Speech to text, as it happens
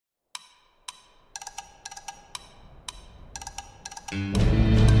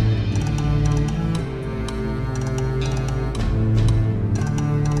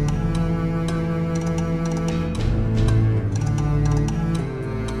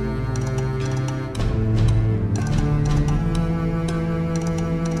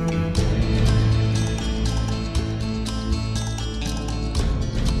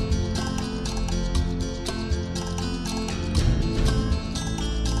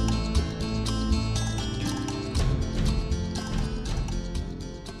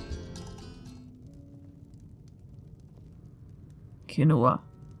Kinua.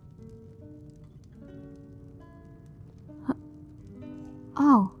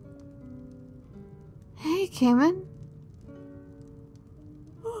 Oh. Hey, Cayman.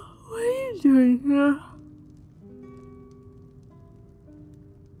 What are you doing here?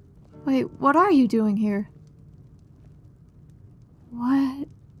 Wait, what are you doing here? What?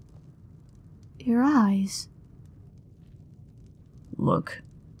 Your eyes. Look.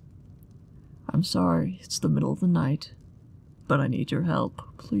 I'm sorry, it's the middle of the night. But I need your help,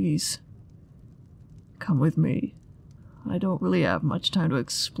 please. Come with me. I don't really have much time to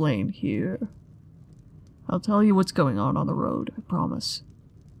explain here. I'll tell you what's going on the road, I promise.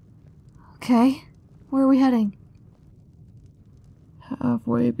 Okay. Where are we heading?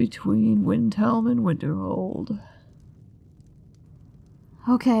 Halfway between Windhelm and Winterhold.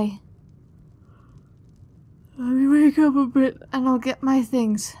 Okay. Let me wake up a bit and I'll get my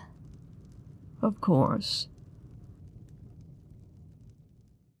things. Of course.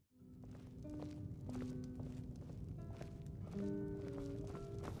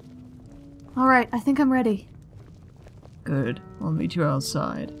 Alright, I think I'm ready. Good. I'll meet you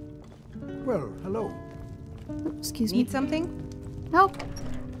outside. Well, hello. Excuse me. Need something? Nope.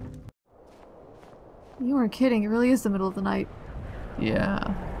 You weren't kidding, it really is the middle of the night.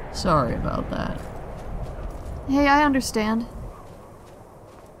 Yeah. Sorry about that. Hey, I understand.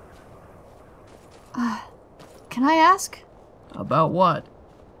 Can I ask? About what?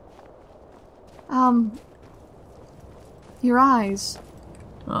 Your eyes.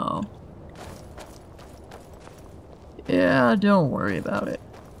 Oh. Yeah, don't worry about it.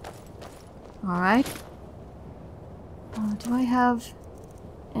 Alright. Do I have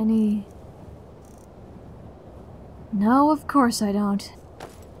any... No, of course I don't.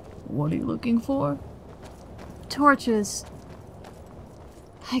 What are you looking for? Torches.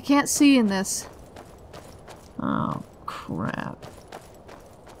 I can't see in this. Oh, crap.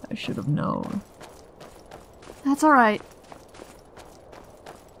 I should have known. That's alright.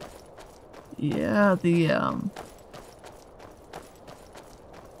 Yeah,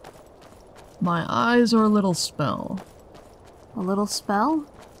 my eyes are a little spell. A little spell?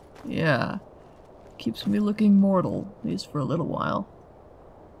 Yeah. Keeps me looking mortal, at least for a little while.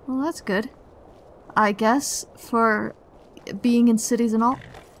 Well, that's good. I guess, for being in cities and all.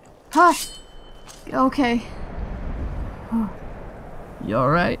 Huh! Okay. You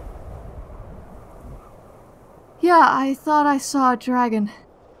alright? Yeah, I thought I saw a dragon.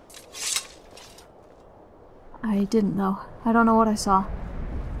 I didn't though. I don't know what I saw.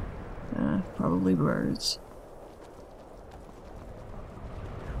 Probably birds.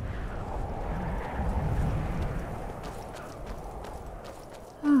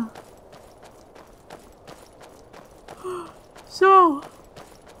 So,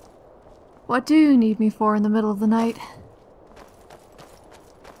 what do you need me for in the middle of the night?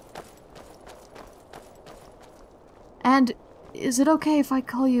 And is it okay if I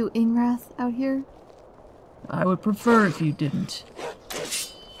call you Ingrath out here? I would prefer if you didn't.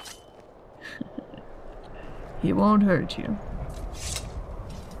 He won't hurt you.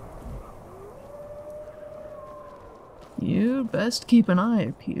 You'd best keep an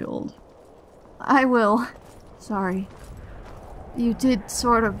eye peeled. I will. Sorry. You did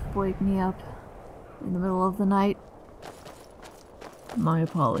sort of wake me up in the middle of the night. My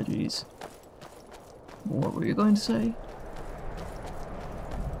apologies. What were you going to say?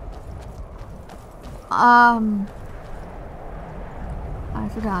 I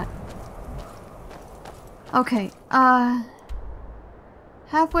forgot. Okay,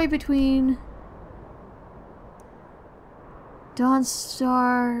 halfway between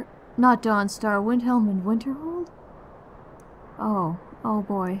Dawnstar, not Dawnstar, Windhelm and Winterhold? Oh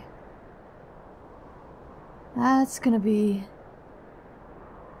boy. That's gonna be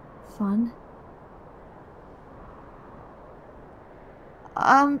fun.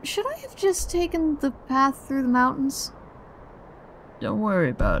 Should I have just taken the path through the mountains? Don't worry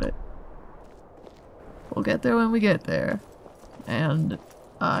about it. We'll get there when we get there. And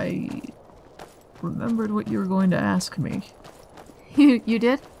I remembered what you were going to ask me. You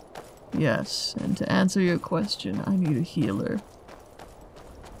did? Yes, and to answer your question, I need a healer.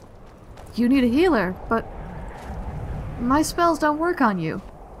 you need a healer, but my spells don't work on you.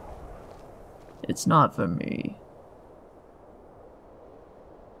 It's not for me.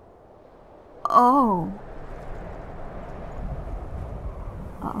 Oh.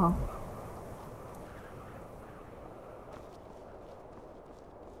 Uh-oh.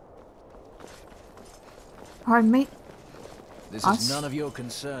 Pardon me? This Us? is none of your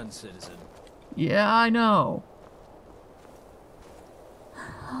concern, citizen. Yeah, I know.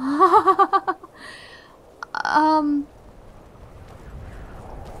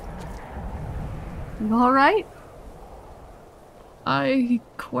 You alright? I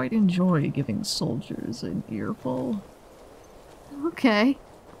quite enjoy giving soldiers an earful. Okay.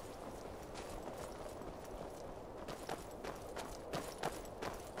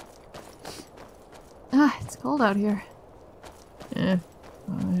 Ah, it's cold out here.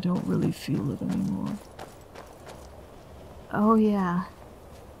 I don't really feel it anymore. Oh, yeah.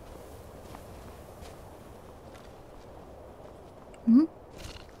 Hmm?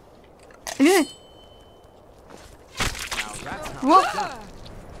 Yeah. What?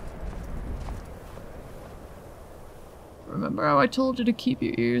 Remember how I told you to keep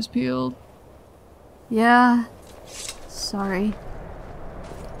your ears peeled? Yeah. Sorry.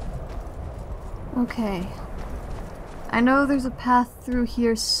 Okay. I know there's a path through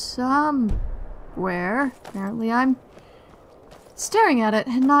here somewhere. Apparently I'm staring at it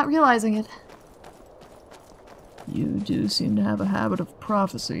and not realizing it. You do seem to have a habit of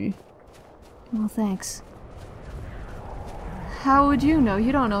prophecy. Well, thanks. How would you know?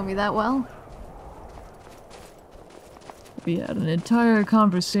 You don't know me that well. We had an entire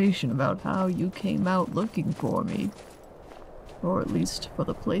conversation about how you came out looking for me. Or at least for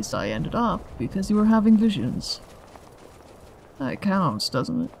the place I ended up, because you were having visions. That counts,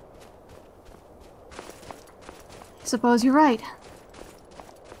 doesn't it? Suppose you're right.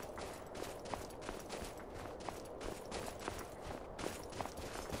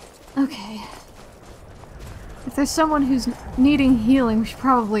 Okay. If there's someone who's needing healing, we should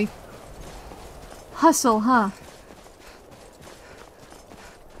probably hustle, huh?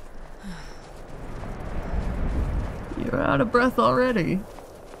 You're out of breath already.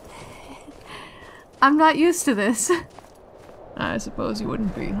 I'm not used to this. I suppose you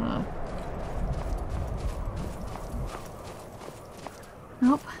wouldn't be, huh?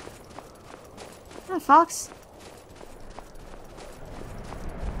 Nope. Hi, Fox.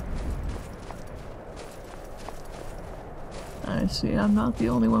 I see I'm not the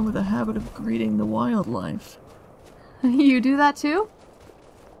only one with a habit of greeting the wildlife. You do that too?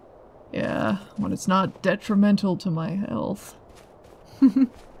 Yeah, when it's not detrimental to my health.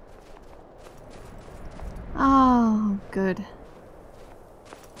 Oh, good.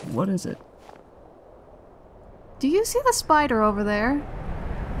 What is it? Do you see the spider over there?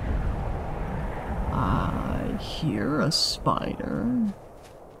 I hear a spider.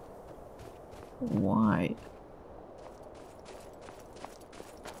 Why?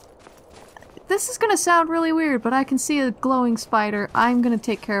 This is gonna sound really weird, but I can see a glowing spider. I'm gonna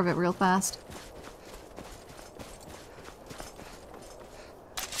take care of it real fast.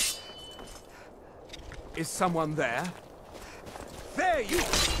 Is someone there? There you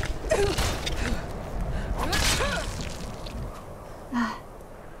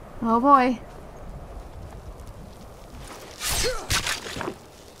Oh boy.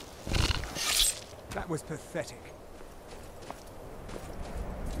 That was pathetic.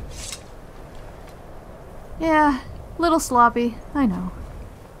 Yeah, little sloppy, I know.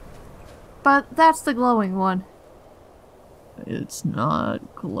 But that's the glowing one. It's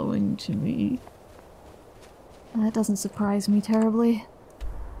not glowing to me. That doesn't surprise me terribly.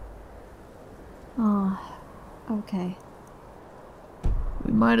 Oh, okay.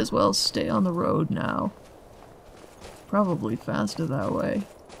 We might as well stay on the road now. Probably faster that way.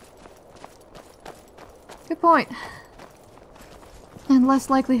 Good point. And less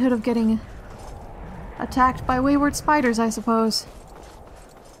likelihood of getting attacked by wayward spiders, I suppose.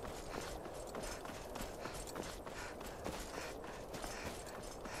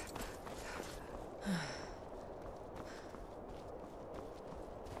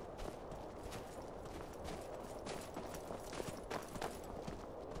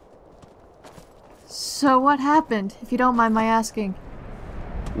 So what happened, if you don't mind my asking?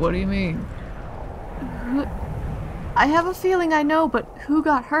 What do you mean? I have a feeling I know, but who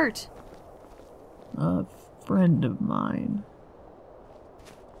got hurt? A friend of mine.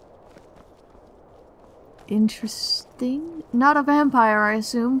 Interesting. Not a vampire, I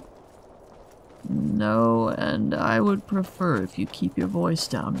assume. No, and I would prefer if you keep your voice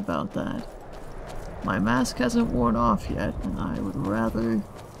down about that. My mask hasn't worn off yet, and I would rather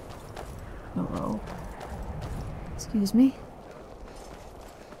Hello. Excuse me?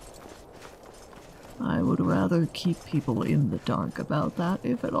 I would rather keep people in the dark about that,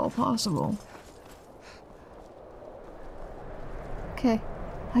 if at all possible. Okay,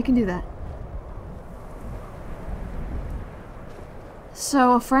 I can do that.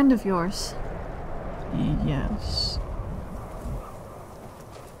 So, a friend of yours? Yes.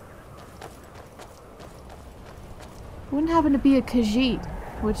 Wouldn't happen to be a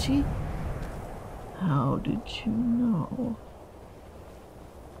khajiit, would she? How did you know?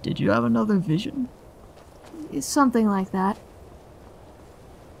 Did you have another vision? Something like that.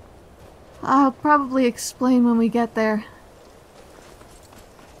 I'll probably explain when we get there.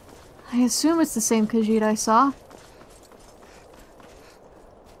 I assume it's the same khajiit I saw.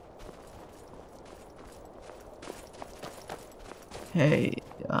 Hey,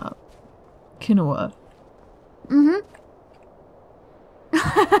 Kinua. Mm-hmm.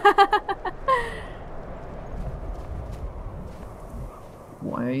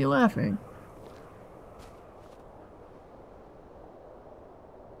 Why are you laughing?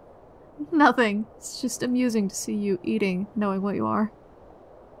 Nothing. It's just amusing to see you eating, knowing what you are.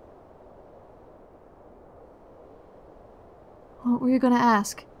 What were you gonna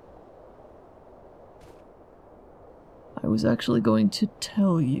ask? I was actually going to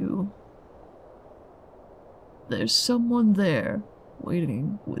tell you. There's someone there,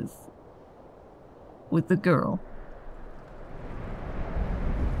 waiting with the girl.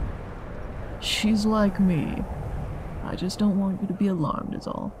 She's like me. I just don't want you to be alarmed is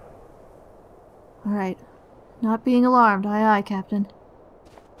all. Alright. Not being alarmed, aye aye, Captain.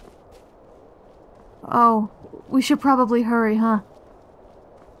 Oh, we should probably hurry, huh?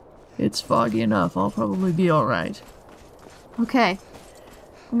 It's foggy enough, I'll probably be alright. Okay.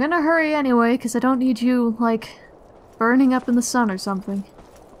 I'm gonna hurry anyway, because I don't need you, like, burning up in the sun or something.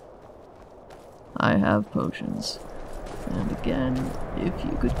 I have potions. And again, if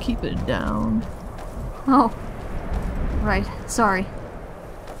you could keep it down. Oh. Right, sorry.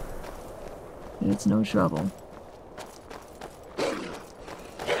 It's no trouble.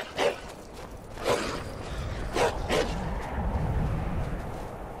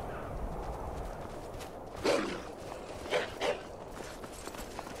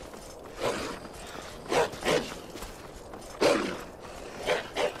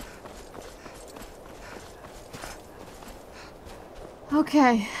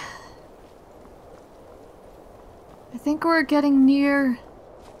 Okay. I think we're getting near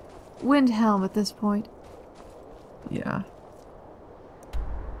Windhelm at this point. Yeah.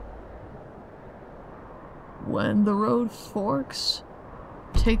 When the road forks,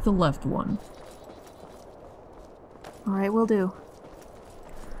 take the left one. Alright, will do.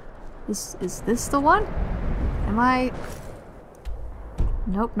 Is this the one? Am I...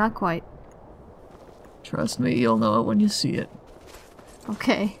 Nope, not quite. Trust me, you'll know it when you see it.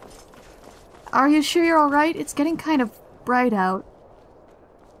 Okay. Are you sure you're alright? It's getting kind of bright out.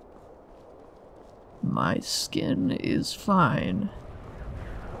 My skin is fine.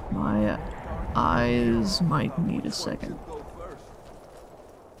 My eyes might need a second.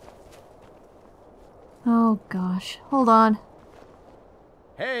 Oh gosh. Hold on.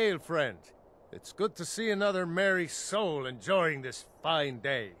 Hail, friend. It's good to see another merry soul enjoying this fine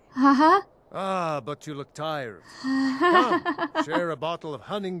day. Haha. Ah, but you look tired. Come, share a bottle of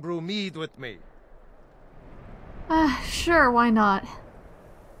honey brew mead with me. Sure, why not?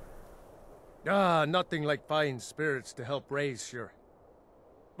 Ah, nothing like fine spirits to help raise your...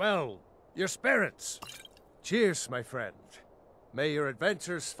 well, your spirits. Cheers, my friend. May your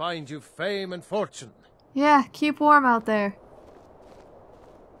adventures find you fame and fortune. Yeah, keep warm out there.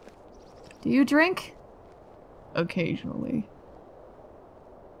 Do you drink? Occasionally.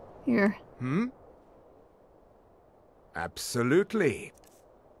 Here. Hmm? Absolutely.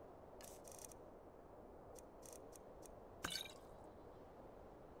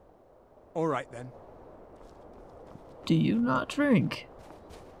 All right then. Do you not drink?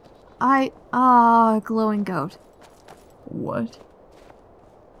 Glowing goat. What?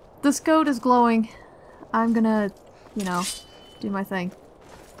 This goat is glowing. I'm gonna, you know, do my thing.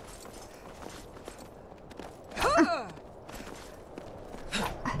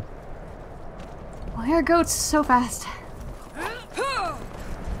 Why are goats so fast?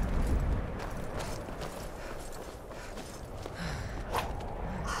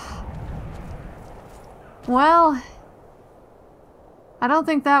 Well, I don't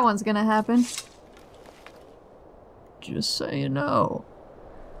think that one's gonna happen. Just so you know.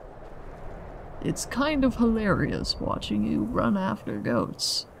 It's kind of hilarious watching you run after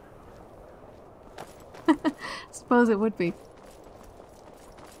goats. Suppose it would be.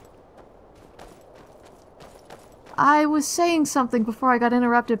 I was saying something before I got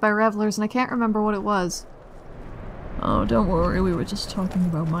interrupted by revelers, and I can't remember what it was. Oh, don't worry, we were just talking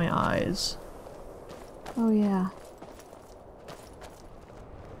about my eyes. Oh, yeah.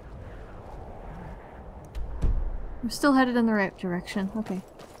 We're still headed in the right direction. Okay.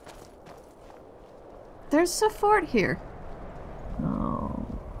 There's a fort here. Oh.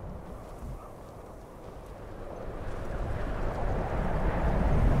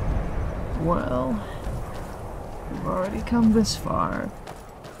 Well, we've already come this far.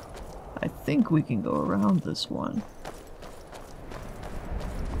 I think we can go around this one.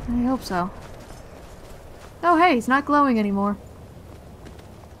 I hope so. Oh hey, it's not glowing anymore.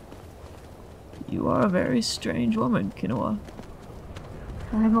 You are a very strange woman, Kinua.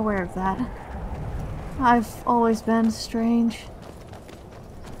 I'm aware of that. I've always been strange.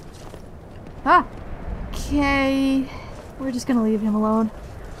 Ah! Okay. We're just gonna leave him alone.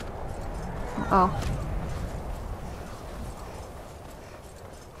 Uh-oh.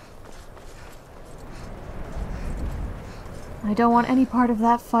 I don't want any part of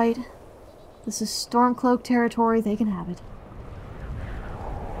that fight. This is Stormcloak territory, they can have it.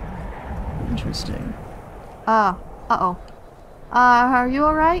 Interesting. Uh-oh. Are you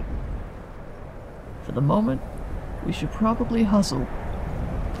alright? For the moment, we should probably hustle.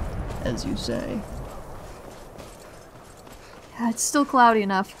 As you say. Yeah, it's still cloudy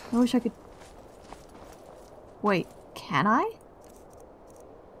enough. I wish I could... Wait, can I?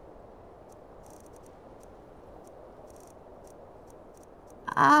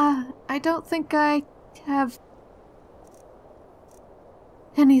 I don't think I have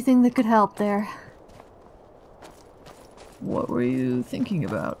anything that could help there. What were you thinking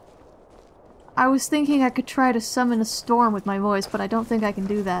about? I was thinking I could try to summon a storm with my voice, but I don't think I can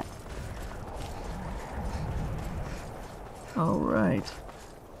do that. Oh, right.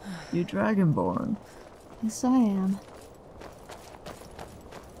 You Dragonborn. Yes, I am.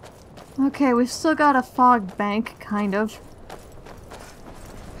 Okay, we've still got a fog bank, kind of.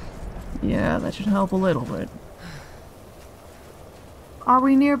 Yeah, that should help a little bit. Are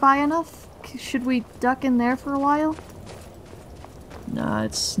we nearby enough? Should we duck in there for a while? Nah,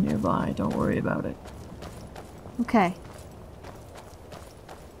 it's nearby. Don't worry about it. Okay.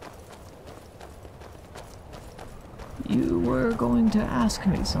 You were going to ask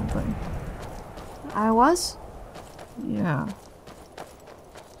me something. I was? Yeah.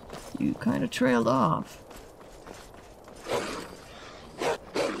 You kind of trailed off.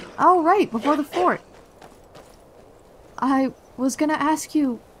 Oh, right, before the fort. I was gonna ask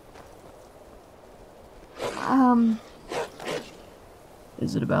you...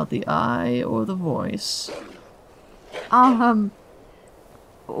 Is it about the eye or the voice? Well,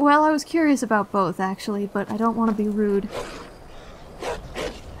 I was curious about both, actually, but I don't want to be rude.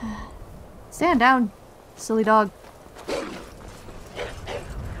 Stand down, silly dog.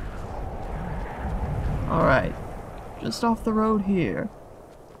 Alright. Just off the road here.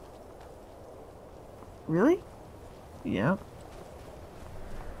 Really? Yep.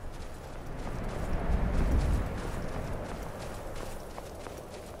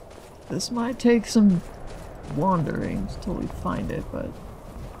 This might take some wandering till we find it, but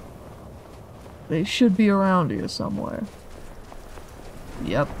they should be around here somewhere.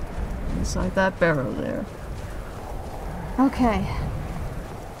 Yep. Inside that barrow there. Okay.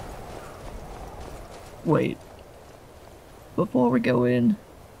 Wait. Before we go in,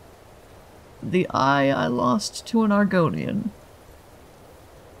 the eye I lost to an Argonian.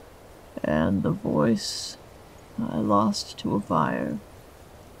 And the voice I lost to a fire.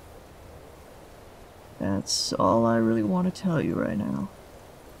 That's all I really want to tell you right now.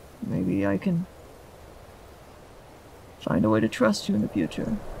 Maybe I can find a way to trust you in the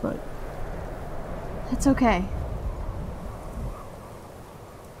future, but... It's okay.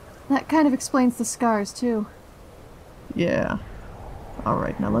 That kind of explains the scars, too. Yeah.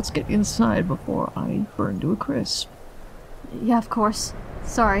 Alright, now let's get inside before I burn to a crisp. Yeah, of course.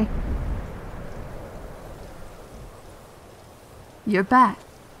 Sorry. You're back.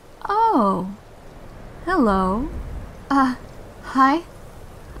 Oh. Hello. Hi?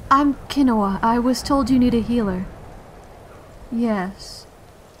 I'm Kinua. I was told you need a healer. Yes.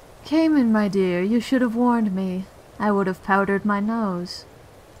 Came in, my dear. You should have warned me. I would have powdered my nose.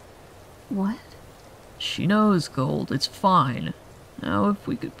 What? She knows, Gold. It's fine. Now, if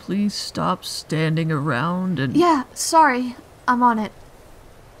we could please stop standing around and... Yeah, sorry. I'm on it.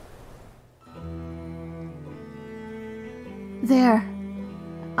 There.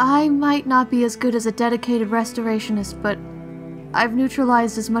 I might not be as good as a dedicated restorationist, but I've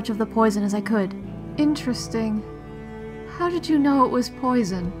neutralized as much of the poison as I could. Interesting. How did you know it was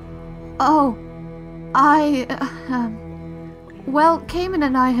poison? Oh, Well, Cayman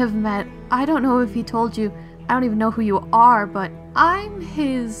and I have met. I don't know if he told you. I don't even know who you are, but I'm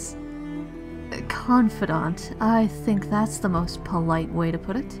his confidant. I think that's the most polite way to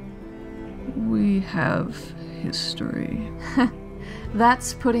put it. We have history.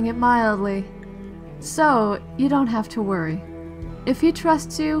 That's putting it mildly. So, you don't have to worry. If he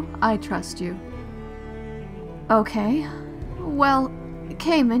trusts you, I trust you. Okay. Well,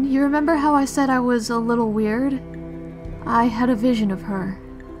 Cayman, you remember how I said I was a little weird? I had a vision of her,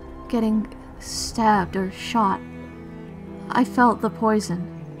 getting stabbed or shot. I felt the poison.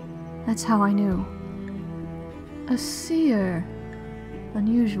 That's how I knew. A seer.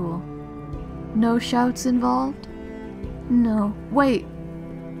 Unusual. No shouts involved? No. Wait.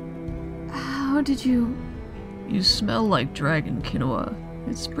 How did you... You smell like dragon, Kinua.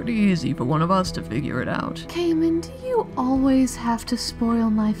 It's pretty easy for one of us to figure it out. Cayman, do you always have to spoil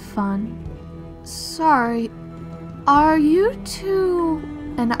my fun? Sorry. Are you two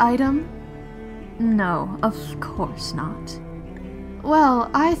an item? No, of course not. Well,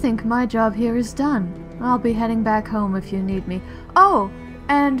 I think my job here is done. I'll be heading back home if you need me. Oh,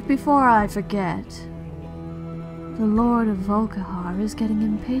 and before I forget, the Lord of Volkihar is getting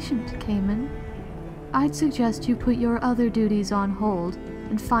impatient, Cayman. I'd suggest you put your other duties on hold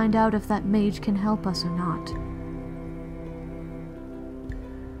and find out if that mage can help us or not.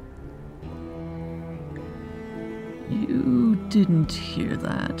 You didn't hear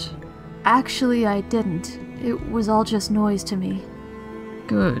that. Actually, I didn't. It was all just noise to me.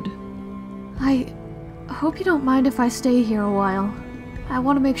 Good. I hope you don't mind if I stay here a while. I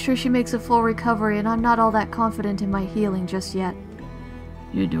want to make sure she makes a full recovery, and I'm not all that confident in my healing just yet.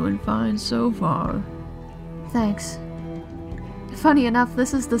 You're doing fine so far. Thanks. Funny enough,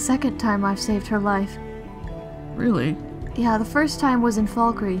 this is the second time I've saved her life. Really? Yeah, the first time was in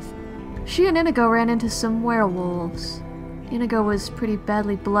Falkreath. She and Inigo ran into some werewolves. Inigo was pretty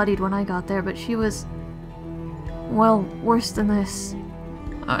badly bloodied when I got there, but she was... well, worse than this.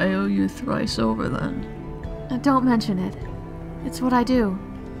 I owe you thrice over then. Don't mention it. It's what I do.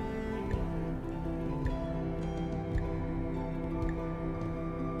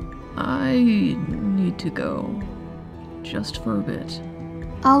 I need to go. Just for a bit.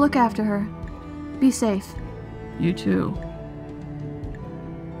 I'll look after her. Be safe. You too.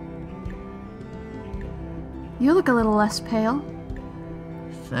 You look a little less pale.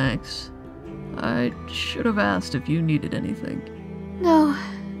 Thanks. I should have asked if you needed anything. No,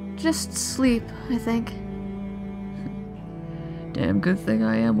 just sleep, I think. Damn good thing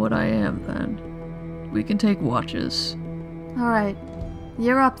I am what I am, then. We can take watches. Alright,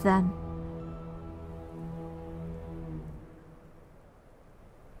 you're up then.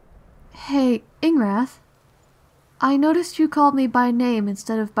 Hey, Ingrath. I noticed you called me by name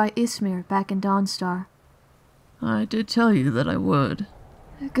instead of by Ismir back in Dawnstar. I did tell you that I would.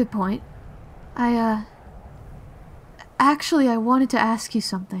 Good point. Actually, I wanted to ask you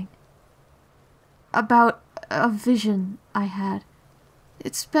something. About a vision I had.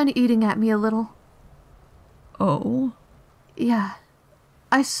 It's been eating at me a little. Oh? Yeah.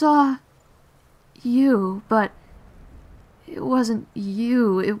 I saw... you, but... it wasn't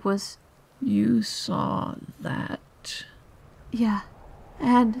you, it was... You saw that? Yeah.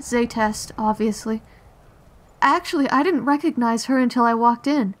 And Zaytest, obviously. Actually, I didn't recognize her until I walked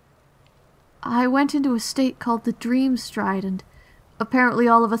in. I went into a state called the Dream Stride, and apparently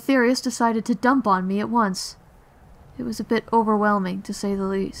all of Aetherius decided to dump on me at once. It was a bit overwhelming, to say the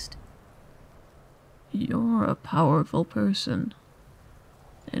least. You're a powerful person.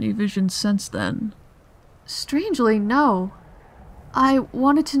 Any visions since then? Strangely, no. I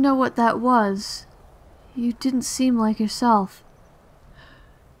wanted to know what that was. You didn't seem like yourself.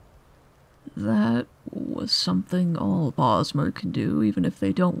 That was something all Bosmer can do, even if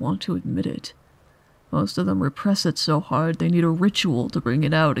they don't want to admit it. Most of them repress it so hard they need a ritual to bring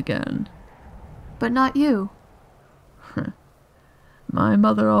it out again. But not you. My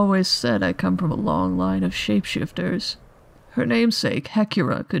mother always said I come from a long line of shapeshifters. Her namesake,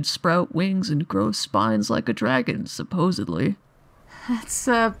 Hecura, could sprout wings and grow spines like a dragon, supposedly. That's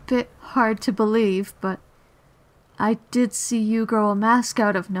a bit hard to believe, but I did see you grow a mask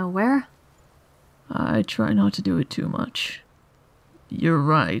out of nowhere. I try not to do it too much. You're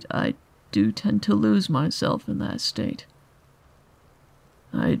right, I do tend to lose myself in that state.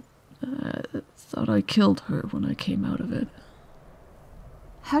 I thought I killed her when I came out of it.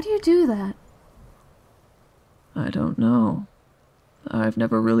 How do you do that? I don't know. I've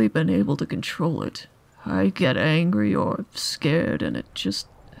never really been able to control it. I get angry or scared and it just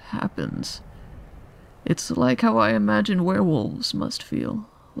happens. It's like how I imagine werewolves must feel.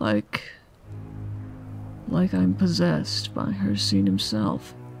 Like like I'm possessed by Hircine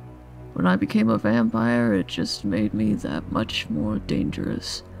himself. When I became a vampire, it just made me that much more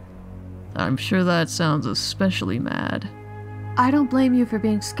dangerous. I'm sure that sounds especially mad. I don't blame you for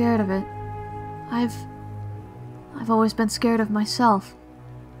being scared of it. I've always been scared of myself.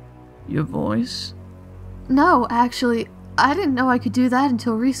 Your voice? No, actually, I didn't know I could do that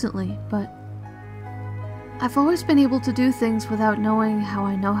until recently, but I've always been able to do things without knowing how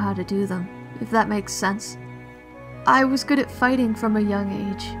I know how to do them, if that makes sense. I was good at fighting from a young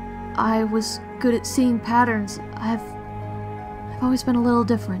age. I was good at seeing patterns. I've always been a little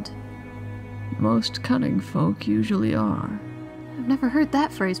different. Most cunning folk usually are. I've never heard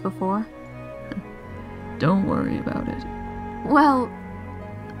that phrase before. Don't worry about it. Well,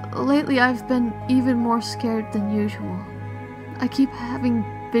 lately I've been even more scared than usual. I keep having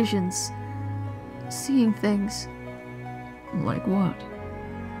visions, seeing things. Like what?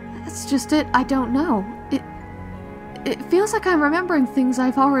 That's just it, I don't know. It feels like I'm remembering things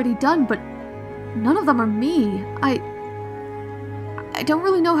I've already done, but none of them are me. I don't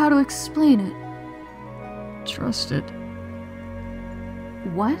really know how to explain it. Trust it.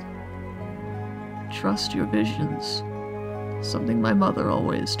 What? Trust your visions. Something my mother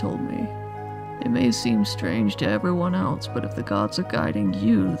always told me. It may seem strange to everyone else, but if the gods are guiding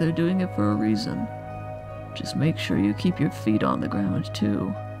you, they're doing it for a reason. Just make sure you keep your feet on the ground,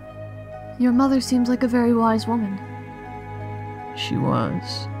 too. Your mother seems like a very wise woman. She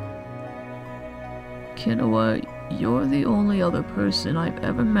was. Kinua, you're the only other person I've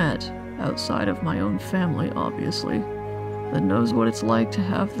ever met, outside of my own family, obviously, that knows what it's like to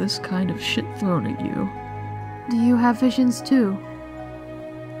have this kind of shit thrown at you. Do you have visions too?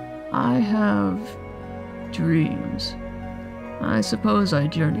 I have dreams. I suppose I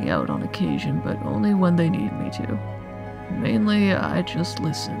journey out on occasion, but only when they need me to. Mainly, I just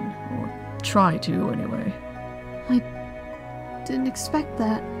listen, or try to anyway. I didn't expect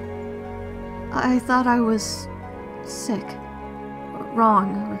that. I thought I was sick, or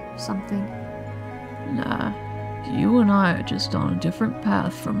wrong, or something. Nah, you and I are just on a different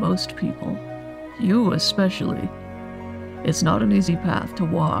path from most people. You especially. It's not an easy path to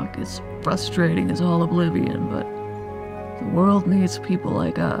walk, as frustrating as all oblivion, but the world needs people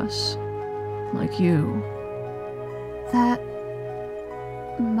like us. Like you. That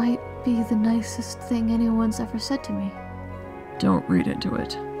might be the nicest thing anyone's ever said to me. Don't read into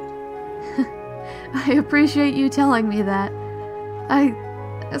it. I appreciate you telling me that.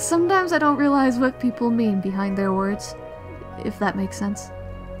 Sometimes I don't realize what people mean behind their words, if that makes sense.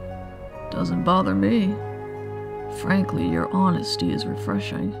 Doesn't bother me. Frankly, your honesty is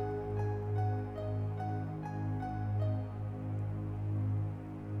refreshing.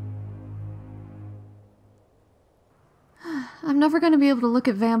 I'm never going to be able to look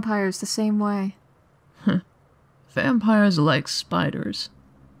at vampires the same way. Vampires are like spiders.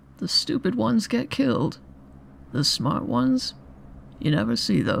 The stupid ones get killed. The smart ones, you never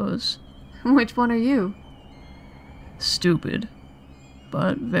see those. Which one are you? Stupid,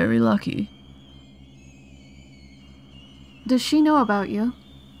 but very lucky. Does she know about you?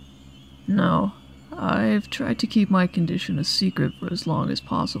 No, I've tried to keep my condition a secret for as long as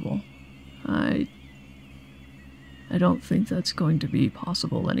possible. I don't think that's going to be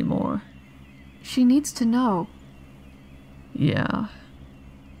possible anymore. She needs to know. Yeah.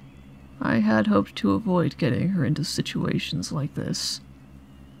 I had hoped to avoid getting her into situations like this.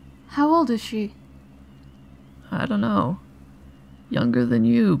 How old is she? I don't know. Younger than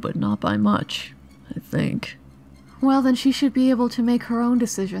you, but not by much, I think. Well, then she should be able to make her own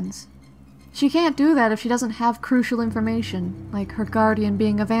decisions. She can't do that if she doesn't have crucial information, like her guardian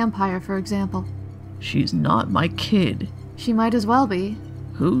being a vampire, for example. She's not my kid. She might as well be.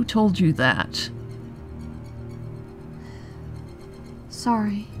 Who told you that?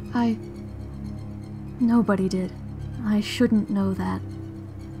 Sorry, Nobody did. I shouldn't know that.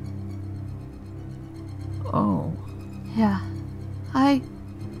 Oh. Yeah. I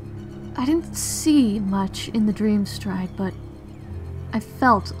didn't see much in the dream stride, but I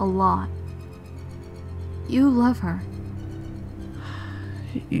felt a lot. You love her.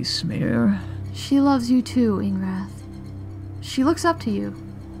 Ysmir. She loves you too, Ingrath. She looks up to you.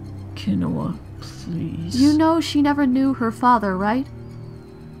 Kinua, please. You know she never knew her father, right?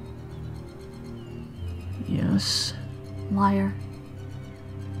 Yes. Liar.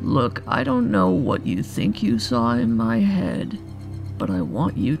 Look, I don't know what you think you saw in my head, but I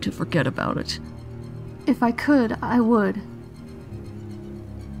want you to forget about it. If I could, I would.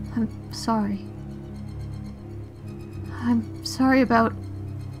 I'm sorry. I'm sorry about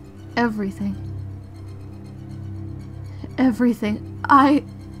everything. Everything. I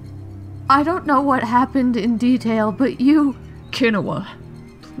I don't know what happened in detail, but you... Kinua,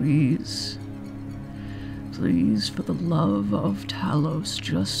 please. Please, for the love of Talos,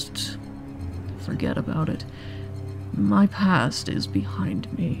 just forget about it. My past is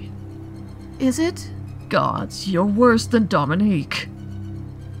behind me. Is it? Gods, you're worse than Dominique.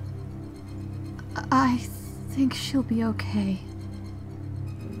 I think she'll be okay.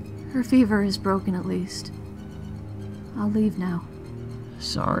 Her fever is broken at least. I'll leave now.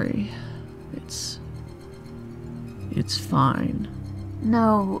 Sorry. It's fine.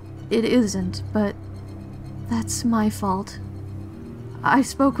 No, it isn't, but that's my fault. I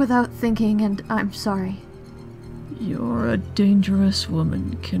spoke without thinking, and I'm sorry. You're a dangerous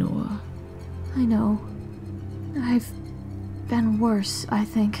woman, Kinua. I know. I've been worse, I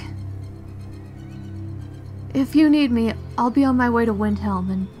think. If you need me, I'll be on my way to Windhelm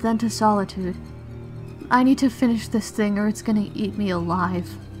and then to Solitude. I need to finish this thing or it's gonna eat me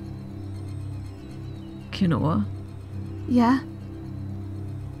alive. Kinua, Yeah?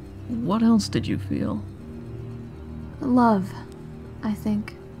 what else did you feel? Love, I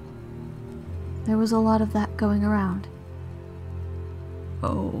think. There was a lot of that going around.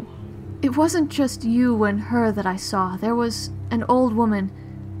 Oh, It wasn't just you and her that I saw. There was an old woman.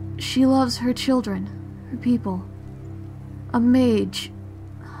 She loves her children, her people. A mage.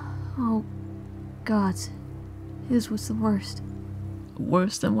 Oh, gods. His was the worst.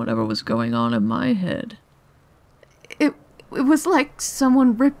 worse than whatever was going on in my head. It was like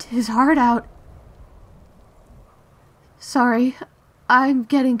someone ripped his heart out. Sorry, I'm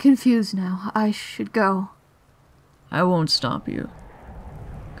getting confused now. I should go. I won't stop you.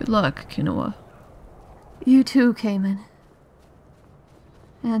 Good luck, Kinua. You too, Cayman.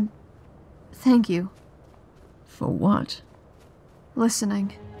 And thank you. For what?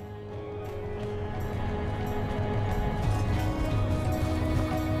 Listening.